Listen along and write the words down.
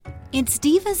It's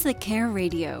Divas That Care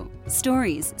Radio.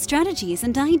 Stories, strategies,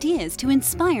 and ideas to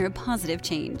inspire positive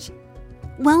change.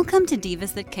 Welcome to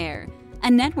Divas That Care,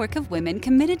 a network of women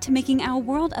committed to making our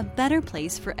world a better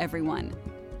place for everyone.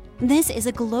 This is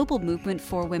a global movement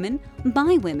for women,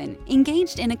 by women,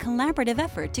 engaged in a collaborative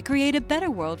effort to create a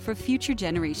better world for future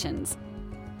generations.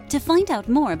 To find out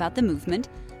more about the movement,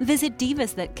 visit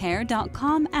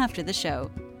divasthatcare.com after the show.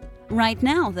 Right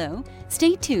now, though,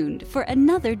 stay tuned for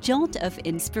another jolt of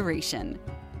inspiration.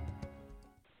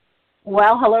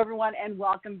 Well, hello, everyone, and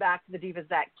welcome back to the Divas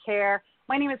That Care.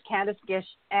 My name is Candice Gish,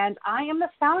 and I am the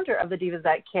founder of the Divas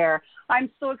That Care. I'm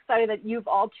so excited that you've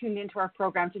all tuned into our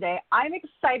program today. I'm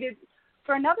excited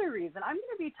for another reason. I'm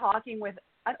going to be talking with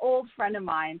an old friend of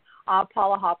mine,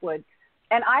 Paula Hopwood,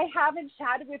 and I haven't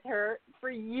chatted with her for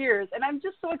years, and I'm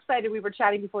just so excited. We were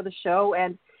chatting before the show,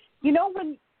 and you know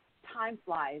when time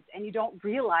flies and you don't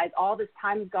realize all this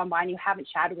time has gone by and you haven't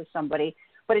chatted with somebody,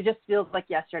 but it just feels like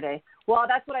yesterday. Well,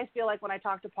 that's what I feel like when I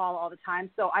talk to Paula all the time.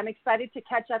 So I'm excited to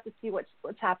catch up to see what's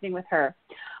happening with her.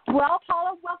 Well,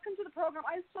 Paula, welcome to the program.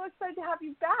 I'm so excited to have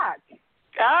you back.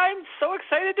 I'm so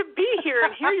excited to be here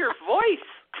and hear your voice.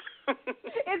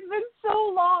 It's been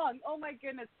so long. Oh, my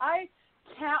goodness. I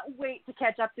can't wait to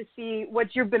catch up to see what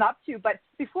you've been up to. But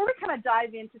before we kind of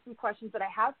dive into some questions that I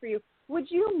have for you, would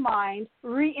you mind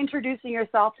reintroducing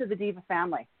yourself to the Diva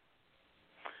family?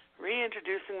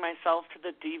 Reintroducing myself to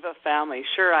the Diva family.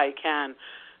 Sure, I can.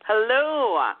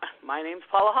 Hello, my name's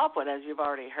Paula Hopwood, as you've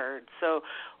already heard. So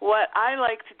what I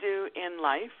like to do in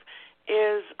life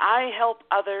is I help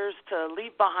others to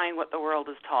leave behind what the world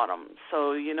has taught them.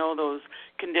 So, you know, those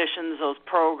conditions, those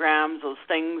programs, those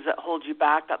things that hold you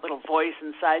back, that little voice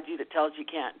inside you that tells you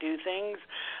can't do things.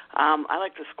 I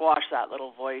like to squash that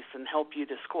little voice and help you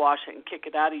to squash it and kick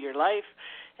it out of your life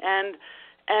and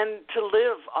to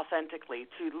live authentically,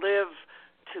 to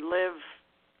live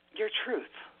your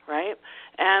truth, right?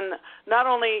 And not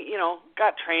only, you know,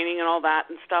 got training and all that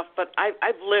and stuff, but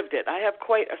I've lived it. I have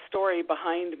quite a story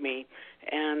behind me,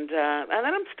 and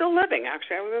then I'm still living,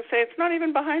 actually. I was going to say it's not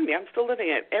even behind me. I'm still living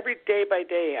it. Every day by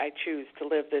day I choose to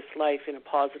live this life in a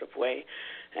positive way,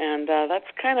 and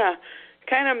that's kind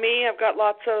of me. I've got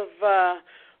lots of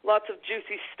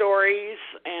juicy stories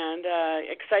and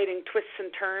exciting twists and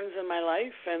turns in my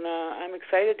life, and I'm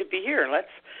excited to be here.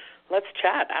 Let's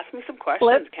chat. Ask me some questions,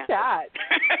 Let's Candice. chat.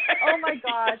 Oh, my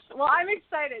gosh. Well, I'm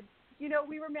excited. You know,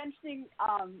 we were mentioning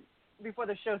before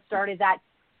the show started that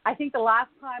I think the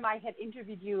last time I had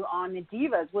interviewed you on the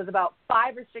Divas was about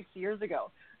 5 or 6 years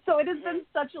ago. So it has been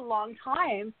such a long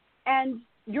time, and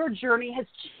your journey has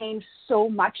changed so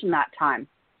much in that time.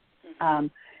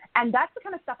 And that's the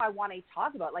kind of stuff I want to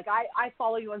talk about. Like, I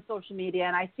follow you on social media,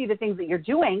 and I see the things that you're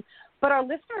doing, but our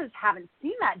listeners haven't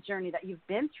seen that journey that you've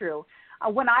been through.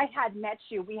 When I had met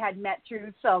you, we had met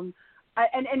through some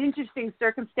and interesting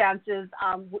circumstances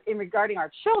in regarding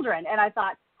our children, and I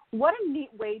thought, what a neat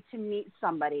way to meet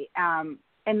somebody and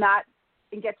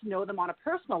get to know them on a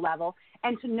personal level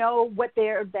and to know what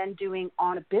they've been doing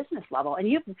on a business level. And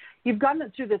you've gone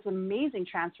through this amazing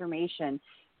transformation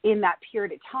in that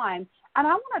period of time. And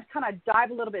I want to kind of dive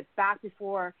a little bit back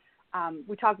before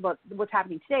we talk about what's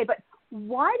happening today. But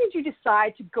why did you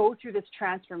decide to go through this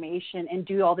transformation and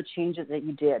do all the changes that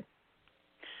you did?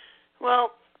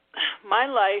 Well, my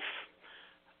life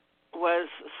was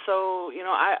so, you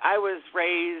know, I was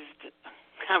raised,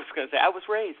 I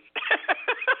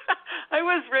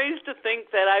was raised to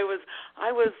think that I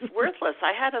was worthless.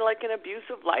 I had an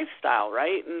abusive lifestyle,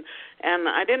 right? And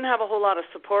I didn't have a whole lot of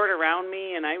support around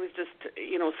me, and I was just,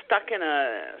 you know, stuck in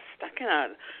a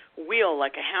wheel,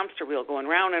 like a hamster wheel, going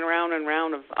round and round and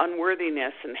round of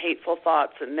unworthiness and hateful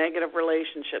thoughts and negative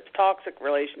relationships, toxic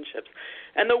relationships.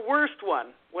 And the worst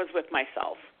one was with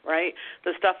myself, right?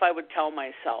 The stuff I would tell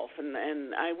myself,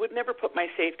 and I would never put my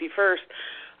safety first.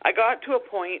 I got to a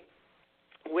point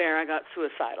where I got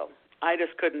suicidal. I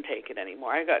just couldn't take it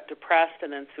anymore. I got depressed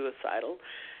and then suicidal.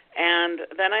 And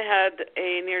then I had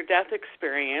a near-death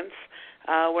experience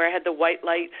where I had the white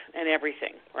light and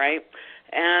everything, right?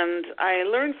 And I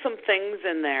learned some things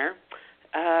in there,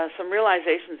 some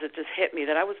realizations that just hit me,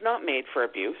 that I was not made for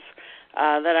abuse,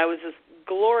 that I was this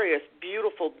glorious,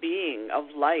 beautiful being of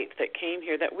light that came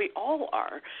here, that we all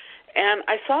are. And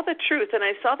I saw the truth, and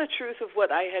I saw the truth of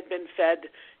what I had been fed,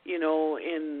 you know,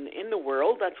 in the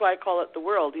world. That's why I call it the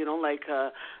world, you know, like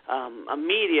a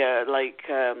media, like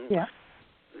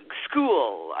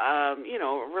school, you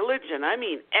know, religion. I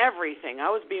mean, everything. I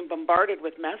was being bombarded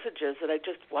with messages that I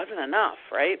just wasn't enough,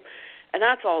 right? And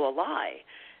that's all a lie.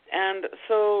 And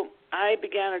so I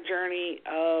began a journey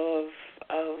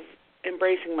of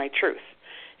embracing my truth.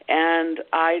 And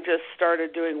I just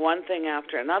started doing one thing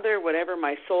after another, whatever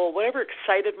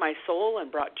excited my soul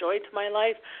and brought joy to my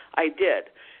life, I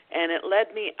did. And it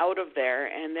led me out of there,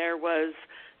 and there was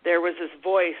this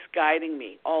voice guiding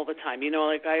me all the time.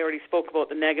 Like I already spoke about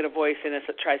the negative voice in us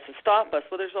that tries to stop us.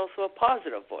 Well, there's also a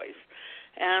positive voice.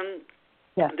 And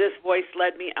this voice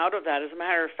led me out of that. As a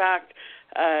matter of fact,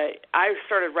 I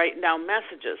started writing down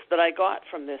messages that I got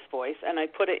from this voice, and I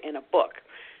put it in a book.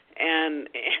 And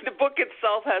the book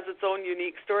itself has its own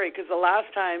unique story, because the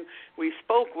last time we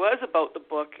spoke was about the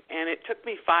book, and it took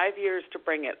me 5 years to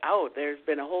bring it out. There's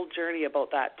been a whole journey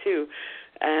about that too.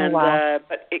 And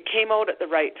but it came out at the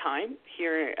right time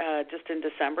here just in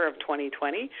December of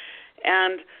 2020.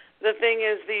 And the thing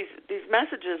is, these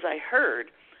messages I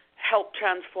heard helped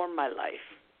transform my life.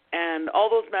 And all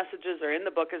those messages are in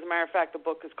the book. As a matter of fact, the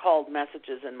book is called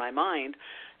Messages in My Mind.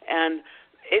 And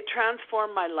it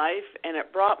transformed my life, and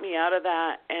it brought me out of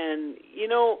that. And,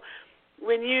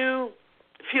 when you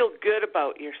feel good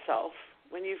about yourself,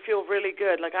 when you feel really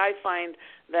good, like I find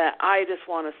that I just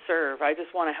want to serve. I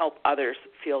just want to help others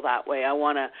feel that way. I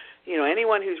want to,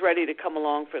 anyone who's ready to come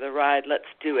along for the ride, let's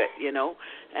do it,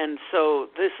 And so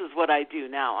this is what I do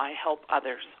now. I help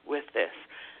others with this.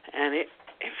 And it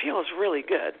feels really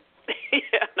good. It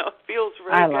feels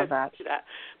really good. I love that.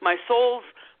 My soul's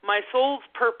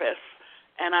purpose,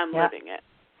 and I'm living it,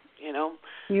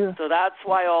 So that's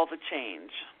why all the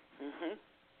change. Mm-hmm.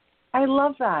 I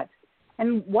love that.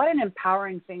 And what an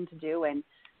empowering thing to do. And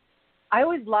I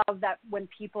always love that when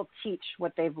people teach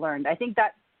what they've learned. I think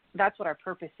that's what our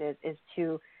purpose is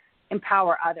to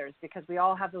empower others, because we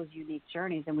all have those unique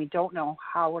journeys, and we don't know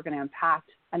how we're going to impact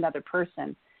another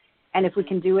person. And if we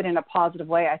can do it in a positive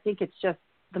way, I think it's just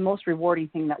the most rewarding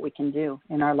thing that we can do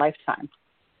in our lifetime.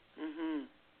 Mm-hmm.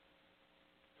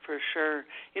 For sure.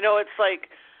 It's like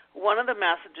one of the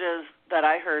messages that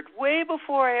I heard way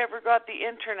before I ever got the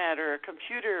internet or a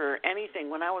computer or anything,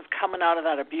 when I was coming out of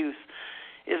that abuse,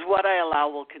 is what I allow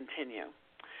will continue.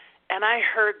 And I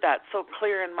heard that so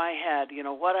clear in my head,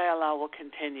 what I allow will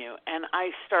continue. And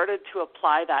I started to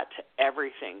apply that to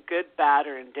everything, good, bad,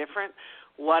 or indifferent.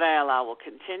 What I allow will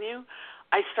continue.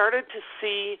 I started to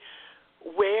see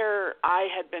where I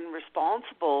had been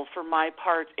responsible for my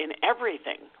part in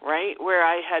everything, right? Where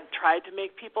I had tried to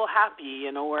make people happy,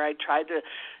 where I tried to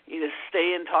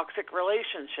stay in toxic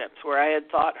relationships, where I had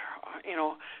thought,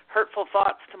 hurtful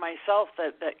thoughts to myself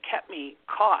that kept me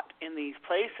caught in these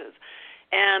places.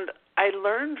 And I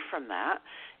learned from that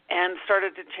and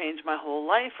started to change my whole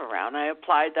life around. I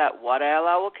applied that what I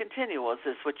allow will continue. Well, is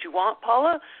this what you want,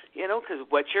 Paula? Because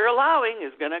what you're allowing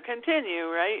is going to continue,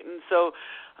 right? And so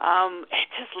it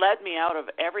just led me out of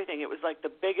everything. It was like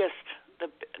the biggest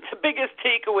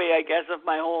takeaway, I guess, of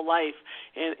my whole life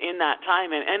in that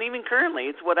time. And even currently,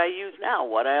 it's what I use now.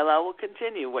 What I allow will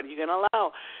continue. What are you going to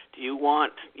allow? Do you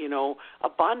want,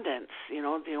 abundance? Do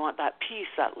you want that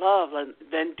peace, that love? And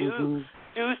then do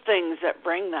things that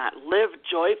bring that. Live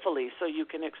joyfully so you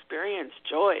can experience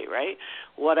joy, right?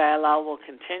 What I allow will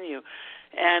continue.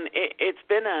 And it's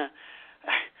been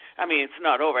it's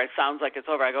not over. It sounds like it's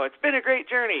over. I go, it's been a great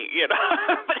journey,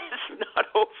 but it's not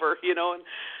over,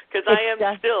 because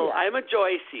I'm a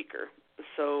joy seeker.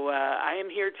 So I am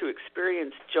here to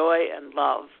experience joy and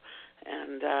love,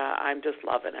 and I'm just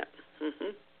loving it.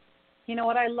 Mm-hmm. You know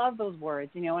what? I love those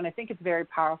words, and I think it's very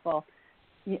powerful.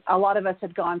 A lot of us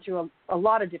had gone through a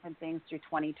lot of different things through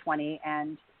 2020,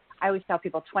 and I always tell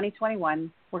people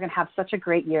 2021, we're going to have such a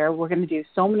great year. We're going to do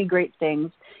so many great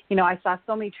things. I saw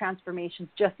so many transformations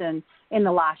just in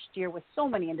the last year with so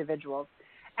many individuals.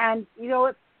 And,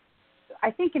 I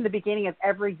think in the beginning of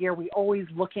every year, we always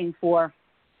looking for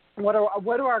what are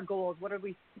our goals? What are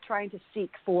we trying to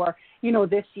seek for,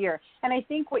 this year? And I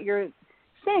think what you're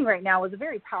saying right now is a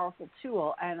very powerful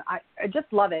tool, and I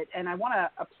just love it, and I want to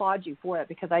applaud you for it,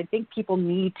 because I think people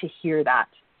need to hear that.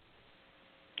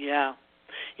 Yeah.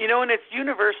 And it's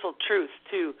universal truth,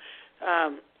 too.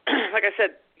 Like I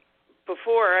said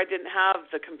before, I didn't have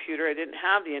the computer. I didn't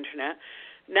have the internet.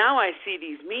 Now I see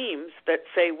these memes that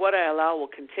say what I allow will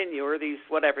continue, or these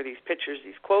pictures,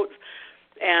 these quotes.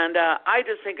 And I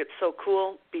just think it's so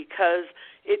cool, because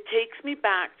it takes me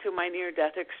back to my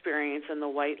near-death experience in the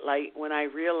white light, when I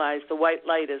realized the white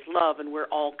light is love and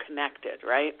we're all connected,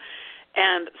 right?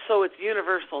 And so it's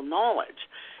universal knowledge.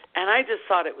 And I just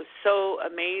thought it was so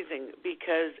amazing,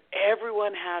 because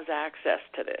everyone has access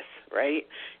to this, right?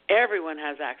 Everyone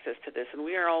has access to this, and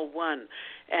we are all one.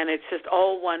 And it's just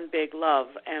all one big love.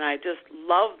 And I just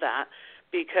love that,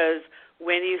 because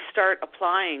when you start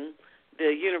applying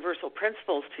the universal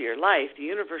principles to your life, the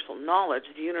universal knowledge,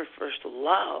 the universal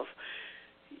love,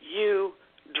 you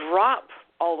drop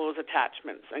all those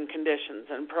attachments and conditions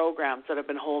and programs that have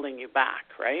been holding you back,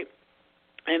 right?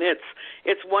 And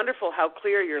it's wonderful how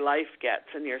clear your life gets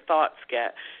and your thoughts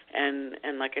get, and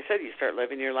like I said, you start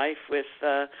living your life with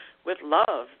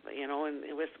love, and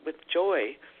with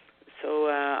joy. So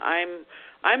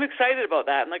I'm excited about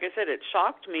that. And like I said, it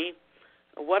shocked me.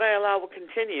 What I Allow Will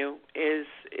Continue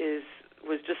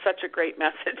was just such a great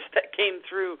message that came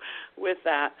through with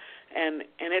that, and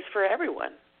it's for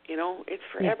everyone. It's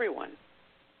for everyone.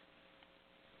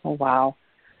 Oh wow.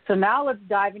 So now let's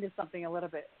dive into something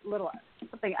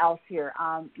something else here.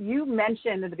 You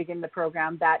mentioned at the beginning of the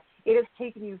program that it has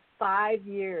taken you 5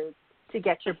 years to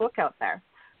get your book out there.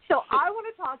 So I want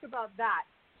to talk about that,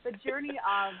 the journey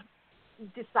of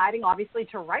deciding, obviously,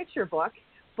 to write your book,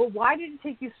 but why did it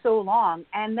take you so long?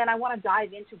 And then I want to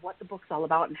dive into what the book's all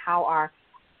about and how our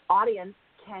audience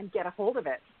can get a hold of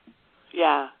it.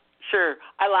 Yeah, sure.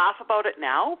 I laugh about it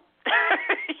now.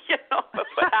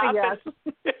 What happened.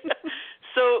 Yes.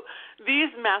 So these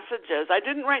messages, I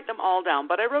didn't write them all down,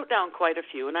 but I wrote down quite a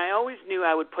few, and I always knew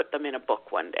I would put them in a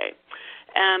book one day.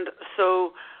 And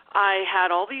so I had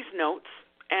all these notes,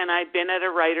 and I'd been at a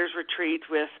writer's retreat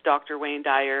with Dr. Wayne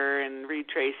Dyer and Reed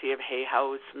Tracy of Hay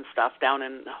House and stuff down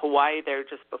in Hawaii there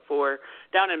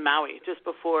down in Maui, just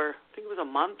before, I think it was a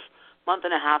month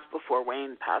and a half before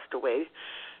Wayne passed away.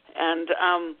 And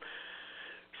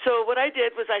so what I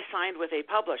did was I signed with a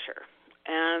publisher.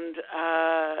 And,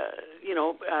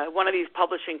 one of these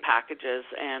publishing packages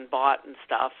and bought and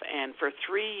stuff. And for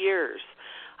 3 years,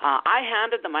 I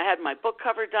handed them, I had my book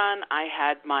cover done, I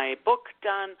had my book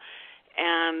done,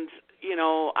 and,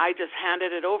 I just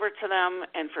handed it over to them.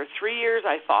 And for 3 years,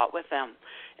 I fought with them.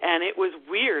 And it was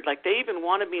weird. Like, they even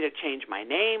wanted me to change my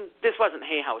name. This wasn't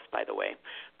Hay House, by the way.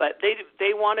 But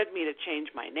they wanted me to change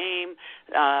my name.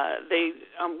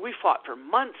 We fought for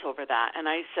months over that. And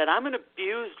I said, I'm an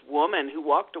abused woman who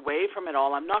walked away from it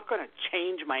all. I'm not going to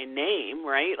change my name,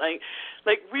 right?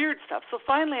 Like weird stuff. So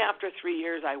finally, after 3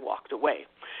 years, I walked away.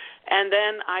 And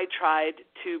then I tried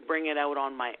to bring it out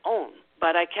on my own.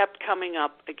 But I kept coming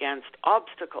up against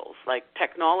obstacles, like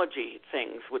technology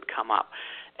things would come up.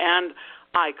 And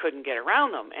I couldn't get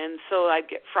around them, and so I'd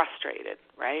get frustrated,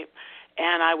 right?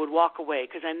 And I would walk away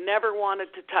because I never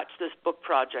wanted to touch this book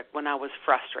project when I was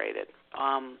frustrated.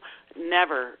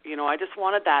 Never, I just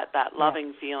wanted that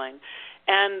loving feeling.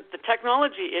 And the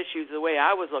technology issues, the way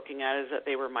I was looking at it, is that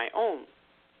they were my own.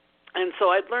 And so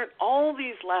I'd learned all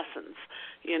these lessons,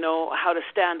 how to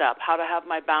stand up, how to have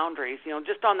my boundaries,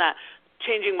 just on that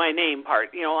changing my name part.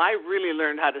 I really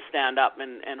learned how to stand up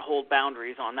and hold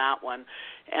boundaries on that one.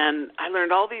 And I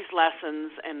learned all these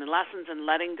lessons and lessons in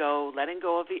letting go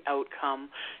of the outcome.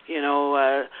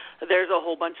 There's a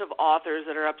whole bunch of authors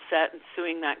that are upset and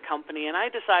suing that company, and I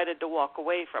decided to walk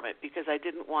away from it because I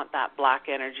didn't want that black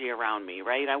energy around me,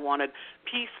 right? I wanted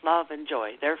peace, love, and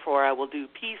joy. Therefore, I will do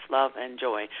peace, love, and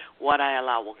joy. What I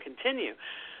allow will continue.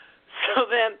 So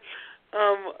then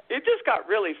it just got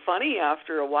really funny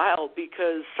after a while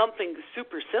because something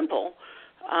super simple,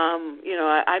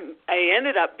 I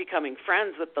ended up becoming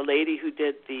friends with the lady who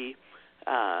did the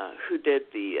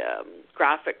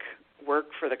graphic work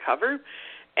for the cover.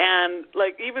 And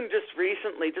like even just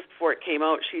recently, just before it came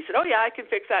out, she said, "Oh yeah, I can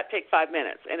fix that. Take 5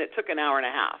 minutes." And it took an hour and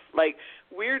a half. Like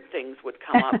weird things would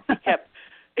come up.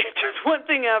 It's just one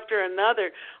thing after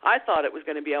another. I thought it was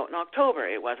going to be out in October.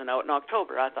 It wasn't out in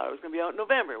October. I thought it was going to be out in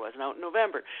November. It wasn't out in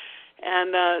November.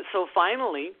 And so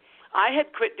finally, I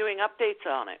had quit doing updates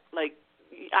on it. Like,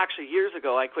 actually, years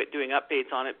ago, I quit doing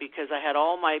updates on it because I had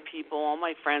all my people, all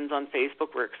my friends on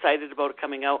Facebook were excited about it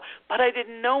coming out, but I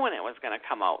didn't know when it was going to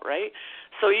come out, right?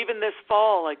 So even this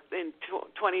fall, like in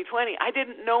 2020, I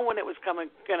didn't know when it was going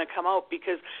to come out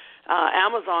because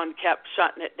Amazon kept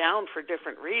shutting it down for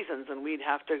different reasons, and we'd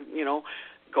have to,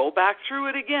 go back through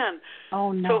it again.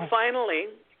 Oh, no. So finally,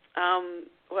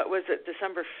 what was it,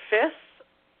 December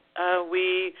 5th,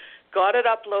 we got it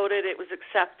uploaded. It was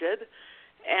accepted.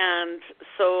 And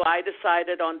so I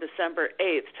decided on December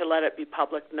 8th to let it be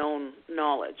public known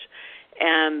knowledge.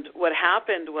 And what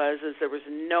happened was there was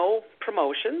no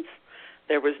promotions.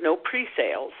 There was no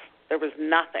pre-sales. There was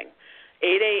nothing.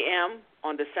 8 a.m.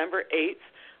 on December 8th,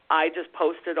 I just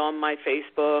posted on my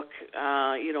Facebook,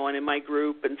 and in my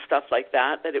group and stuff like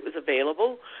that it was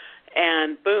available.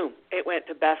 And boom, it went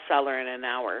to bestseller in an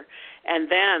hour. And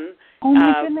then... Oh,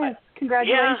 my goodness.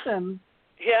 Congratulations.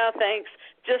 Yeah, thanks.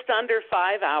 Just under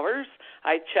 5 hours,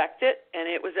 I checked it, and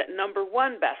it was at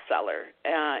 #1 bestseller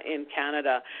in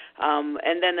Canada.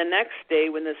 And then the next day,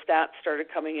 when the stats started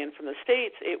coming in from the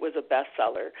States, it was a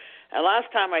bestseller. And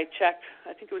last time I checked,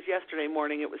 I think it was yesterday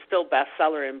morning, it was still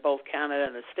bestseller in both Canada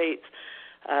and the States.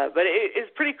 But it is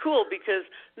pretty cool because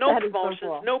no promotions, so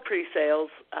cool. no pre-sales,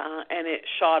 and it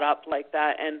shot up like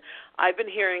that. And I've been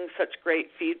hearing such great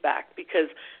feedback because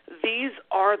these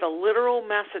are the literal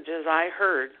messages I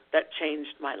heard that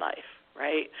changed my life,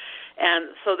 right? And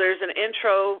so there's an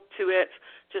intro to it,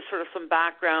 just sort of some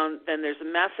background. Then there's a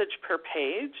message per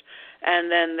page,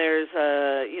 and then there's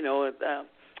a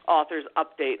author's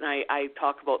update, and I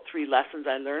talk about 3 lessons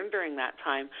I learned during that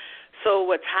time. So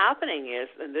what's happening is,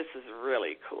 and this is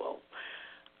really cool,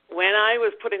 when I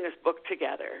was putting this book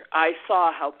together, I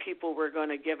saw how people were going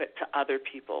to give it to other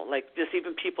people, like just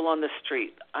even people on the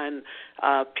street, and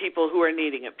people who are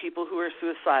needing it, people who are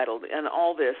suicidal, and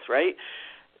all this, right?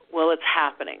 Well, it's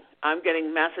happening. I'm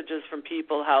getting messages from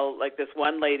people how, like this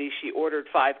one lady, she ordered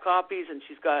 5 copies and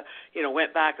she's got,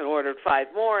 went back and ordered 5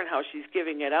 more, and how she's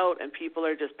giving it out, and people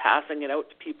are just passing it out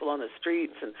to people on the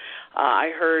streets. And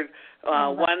I heard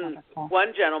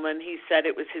one gentleman, he said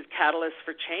it was his catalyst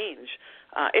for change.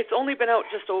 It's only been out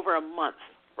just over a month,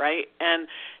 right? And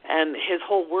his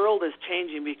whole world is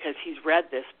changing because he's read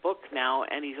this book now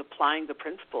and he's applying the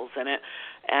principles in it.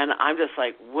 And I'm just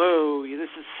like, whoa,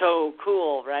 this is so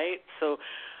cool, right? So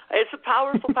it's a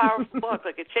powerful, powerful book.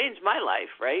 Like, it changed my life,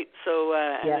 right? So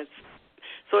and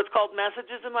it's called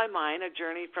Messages in My Mind: A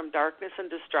Journey from Darkness and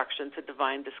Destruction to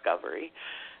Divine Discovery.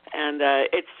 And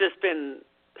it's just been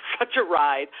such a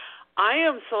ride. I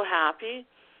am so happy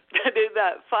that in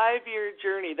that 5-year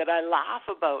journey that I laugh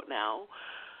about now,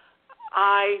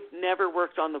 I never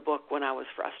worked on the book when I was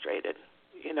frustrated.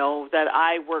 That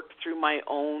I worked through my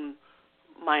own,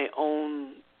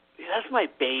 that's my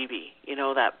baby,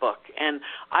 that book. And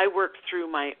I worked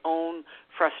through my own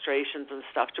frustrations and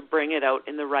stuff to bring it out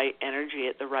in the right energy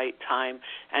at the right time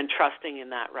and trusting in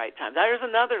that right time. There's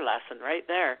another lesson right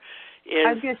there.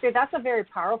 I was going to say, that's a very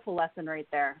powerful lesson right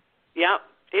there. Yeah,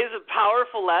 it is a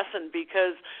powerful lesson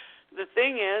because the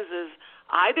thing is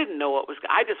I didn't know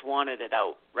I just wanted it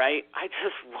out, right? I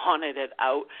just wanted it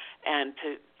out and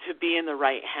to be in the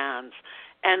right hands.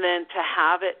 And then to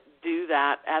have it do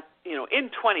that in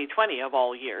 2020 of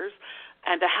all years,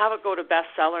 and to have it go to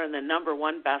bestseller and the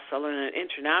 #1 bestseller and an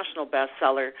international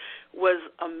bestseller was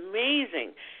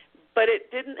amazing. But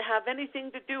it didn't have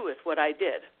anything to do with what I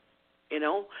did.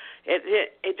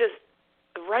 It just,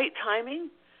 the right timing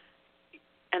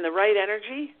and the right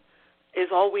energy is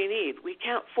all we need. We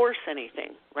can't force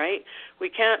anything, right? We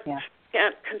can't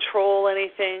control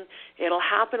anything. It'll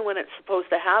happen when it's supposed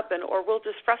to happen, or we'll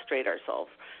just frustrate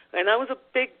ourselves. And that was a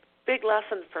big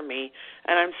lesson for me.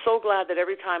 And I'm so glad that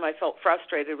every time I felt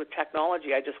frustrated with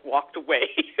technology, I just walked away.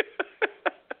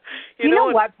 You know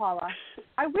what, Paula?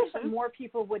 I wish more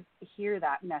people would hear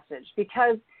that message,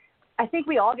 because I think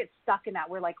we all get stuck in that.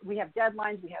 We're like, we have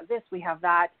deadlines, we have this, we have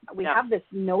that. We have this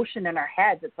notion in our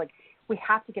heads. It's like we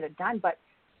have to get it done. But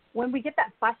when we get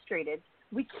that frustrated,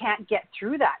 we can't get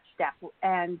through that step,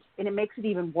 and it makes it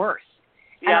even worse.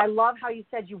 And I love how you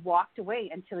said you walked away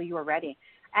until you were ready.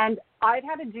 And I've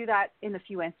had to do that in a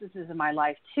few instances in my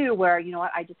life too, where,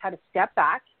 I just had to step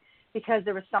back because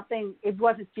there was something, it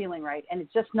wasn't feeling right, and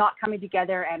it's just not coming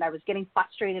together, and I was getting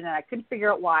frustrated and I couldn't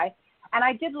figure out why. And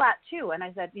I did that too. And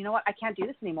I said, you know what, I can't do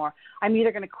this anymore. I'm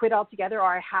either going to quit altogether,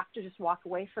 or I have to just walk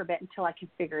away for a bit until I can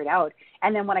figure it out.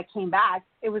 And then when I came back,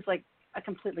 it was like a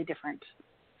completely different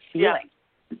feeling.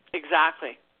 Yeah,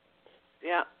 exactly.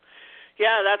 Yeah.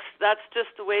 Yeah, that's just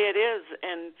the way it is.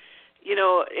 And,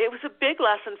 it was a big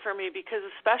lesson for me because,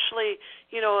 especially,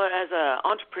 as an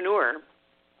entrepreneur,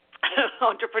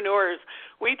 entrepreneurs,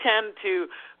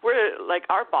 we're like,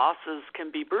 our bosses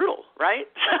can be brutal, right?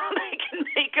 They can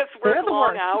make us work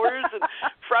long hours and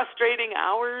frustrating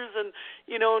hours, and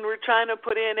and we're trying to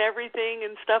put in everything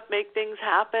and stuff, make things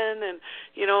happen. And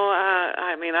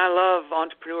I love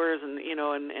entrepreneurs and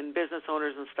and business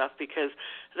owners and stuff, because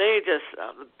they just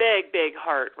big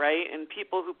heart, right? And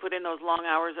people who put in those long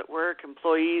hours at work,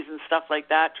 employees and stuff like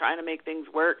that, trying to make things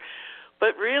work.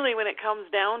 But really, when it comes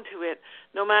down to it,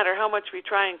 no matter how much we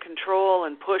try and control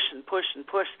and push,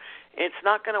 it's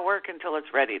not going to work until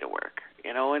it's ready to work,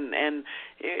 And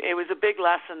it was a big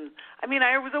lesson. I mean,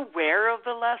 I was aware of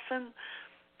the lesson.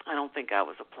 I don't think I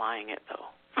was applying it, though.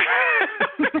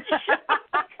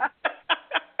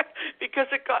 Because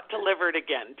it got delivered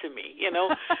again to me,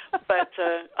 But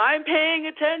I'm paying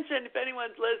attention if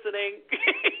anyone's listening.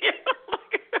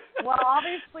 Well,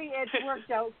 obviously it's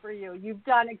worked out for you. You've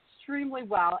done extremely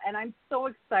well, and I'm so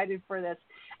excited for this.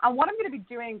 And what I'm going to be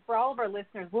doing for all of our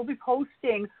listeners, we'll be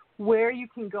posting where you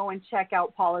can go and check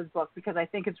out Paula's book, because I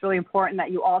think it's really important that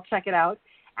you all check it out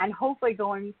and hopefully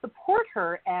go and support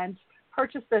her and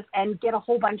purchase this and get a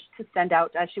whole bunch to send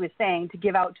out, as she was saying, to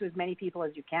give out to as many people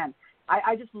as you can.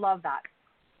 I just love that.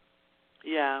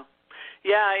 Yeah.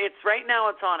 Yeah, right now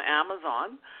it's on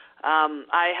Amazon.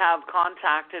 I have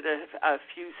contacted a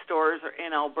few stores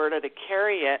in Alberta to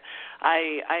carry it.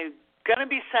 I'm going to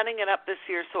be sending it up this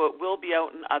year, so it will be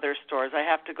out in other stores. I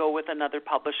have to go with another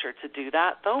publisher to do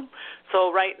that, though.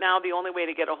 So right now the only way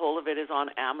to get a hold of it is on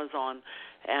Amazon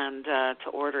and to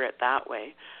order it that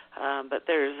way. But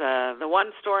there's the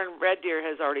one store in Red Deer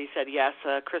has already said yes,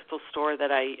 a Crystal store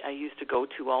that I used to go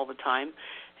to all the time.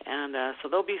 And so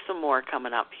there'll be some more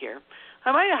coming up here.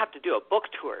 I might have to do a book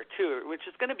tour, too, which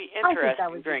is going to be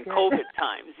interesting during COVID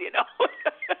times, you know.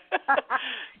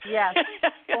 Yes.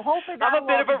 Well, hopefully that I'm a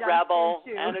bit of a rebel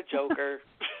and a joker.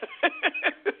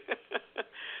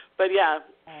 But, yeah,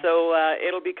 so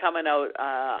it'll be coming out.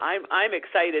 I'm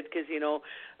excited because, you know,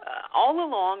 all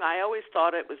along I always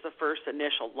thought it was the first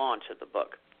initial launch of the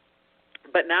book.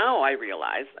 But now I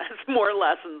realize as more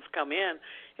lessons come in,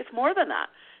 it's more than that.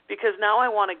 Because now I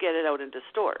want to get it out into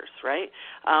stores, right?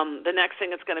 The next thing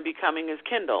that's going to be coming is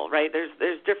Kindle, right?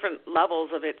 There's different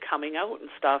levels of it coming out and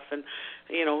stuff, and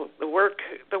you know the work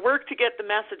to get the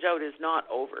message out is not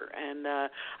over. And I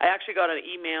actually got an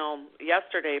email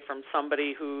yesterday from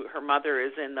somebody who her mother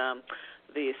is in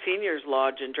the seniors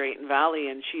lodge in Drayton Valley,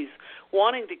 and she's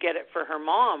wanting to get it for her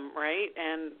mom, right?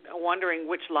 And wondering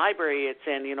which library it's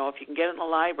in. You know, if you can get it in the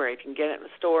library, if you can get it in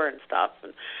the store and stuff.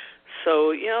 And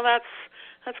so you know that's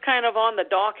kind of on the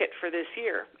docket for this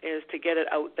year, is to get it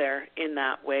out there in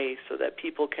that way so that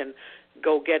people can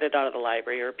go get it out of the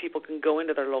library or people can go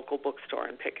into their local bookstore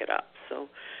and pick it up. So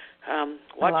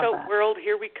watch out, that. World,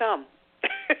 here we come.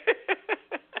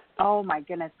 Oh, my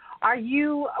goodness. Are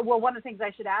you, well, one of the things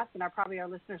I should ask, and probably our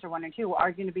listeners are wondering too, are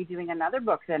you going to be doing another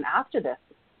book then after this?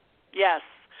 Yes.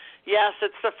 Yes,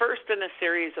 it's the first in a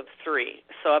series of 3.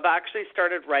 So I've actually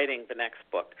started writing the next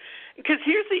book. Because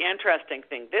here's the interesting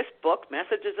thing. This book,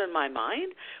 Messages in My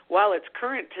Mind, while it's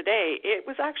current today, it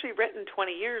was actually written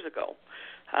 20 years ago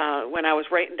when I was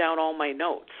writing down all my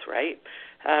notes, right?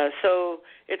 So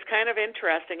it's kind of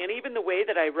interesting. And even the way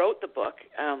that I wrote the book,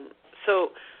 so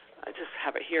I just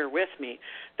have it here with me.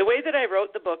 The way that I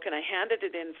wrote the book, and I handed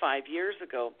it in 5 years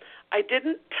ago, I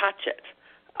didn't touch it.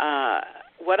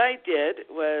 What I did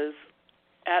was,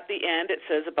 at the end, it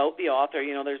says about the author.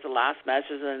 You know, there's the last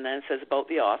message, and then it says about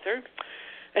the author.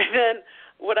 And then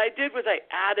what I did was I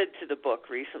added to the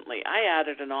book recently. I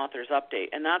added an author's update,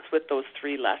 and that's with those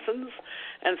 3 lessons.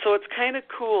 And so it's kind of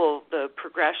cool, the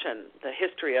progression, the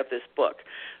history of this book.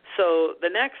 So the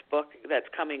next book that's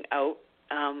coming out,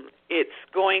 it's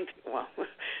going to, well,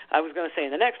 I was going to say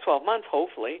in the next 12 months,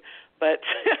 hopefully, but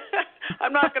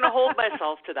I'm not going to hold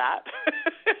myself to that.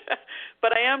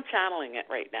 But I am channeling it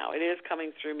right now. It is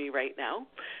coming through me right now.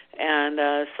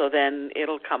 And so then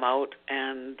it'll come out,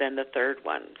 and then the third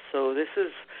one. So this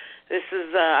is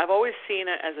I've always seen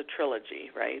it as a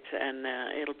trilogy, right? And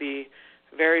it'll be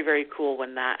very, very cool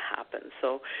when that happens.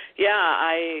 So, yeah,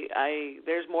 I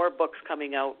there's more books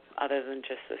coming out other than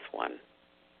just this one.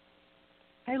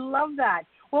 I love that.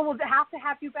 Well, we'll have to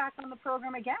have you back on the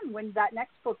program again when that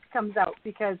next book comes out,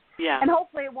 because, and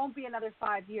hopefully it won't be another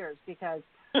 5 years, because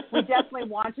we definitely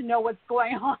want to know what's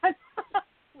going on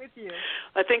with you.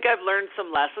 I think I've learned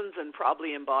some lessons and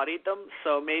probably embodied them,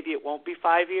 so maybe it won't be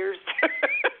 5 years.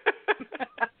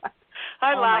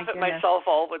 I laugh at myself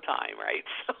all the time, right?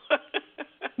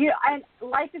 Yeah, and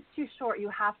life is too short. You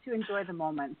have to enjoy the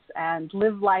moments and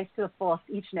live life to the fullest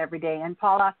each and every day. And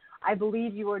Paula, I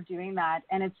believe you are doing that,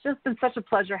 and it's just been such a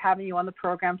pleasure having you on the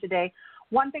program today.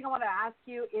 One thing I want to ask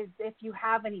you is if you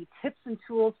have any tips and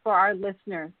tools for our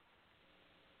listeners.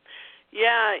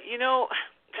 Yeah, you know,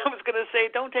 I was going to say,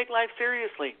 don't take life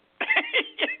seriously.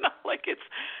 You know, like, it's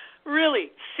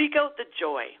really seek out the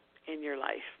joy in your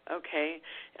life, okay?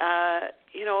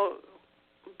 You know,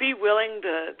 be willing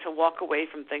to walk away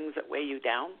from things that weigh you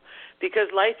down, because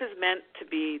life is meant to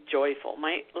be joyful.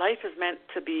 Life is meant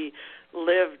to be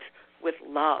lived with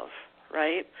love,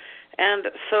 right? And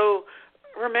so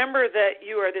remember that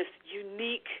you are this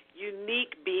unique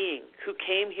being who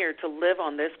came here to live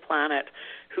on this planet,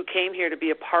 who came here to be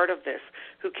a part of this,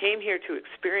 who came here to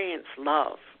experience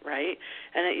love, right?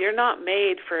 And that you're not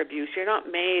made for abuse. You're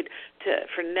not made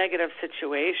for negative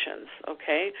situations,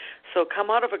 okay? So come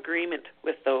out of agreement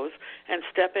with those and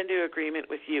step into agreement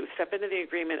with you. Step into the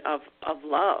agreement of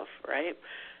love, right?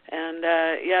 And,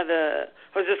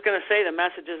 I was just going to say the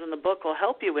messages in the book will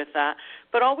help you with that.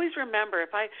 But always remember,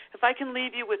 if I can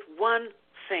leave you with one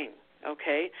thing,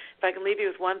 okay, if I can leave you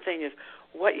with one thing, is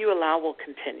what you allow will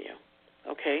continue,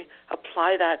 okay?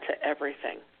 Apply that to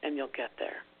everything, and you'll get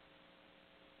there.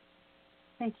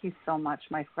 Thank you so much,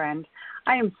 my friend.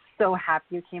 I am so happy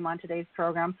you came on today's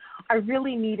program. I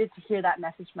really needed to hear that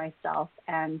message myself,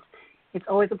 and It's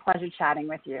always a pleasure chatting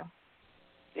with you.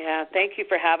 Yeah, thank you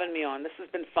for having me on. This has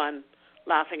been fun,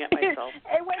 laughing at myself.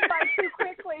 It went by too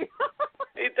quickly.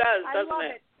 It does, doesn't I love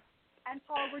it? And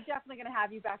Paula, we're definitely going to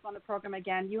have you back on the program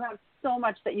again. You have so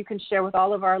much that you can share with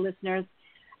all of our listeners.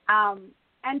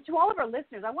 And to all of our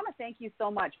listeners, I want to thank you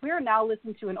so much. We are now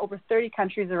listened to in over 30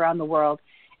 countries around the world.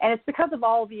 And it's because of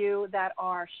all of you that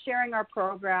are sharing our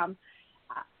program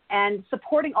and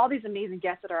supporting all these amazing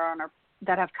guests that are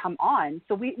that have come on.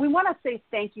 So we want to say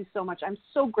thank you so much. I'm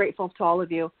so grateful to all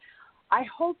of you. I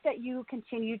hope that you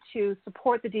continue to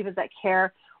support the Divas That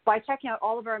Care by checking out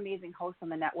all of our amazing hosts on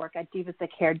the network at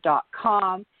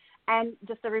divasthatcare.com. And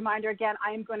just a reminder again,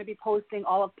 I am going to be posting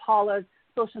all of Paula's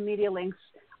social media links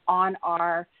on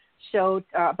our show,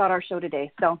 about our show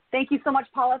today. So thank you so much,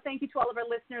 Paula. Thank you to all of our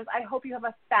listeners. I hope you have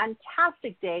a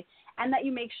fantastic day and that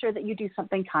you make sure that you do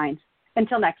something kind.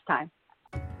 Until next time.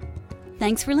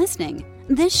 Thanks for listening.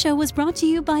 This show was brought to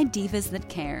you by Divas That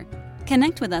Care.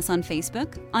 Connect with us on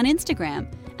Facebook, on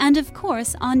Instagram, and of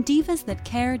course on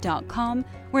divasthatcare.com,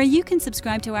 where you can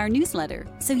subscribe to our newsletter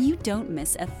so you don't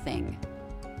miss a thing.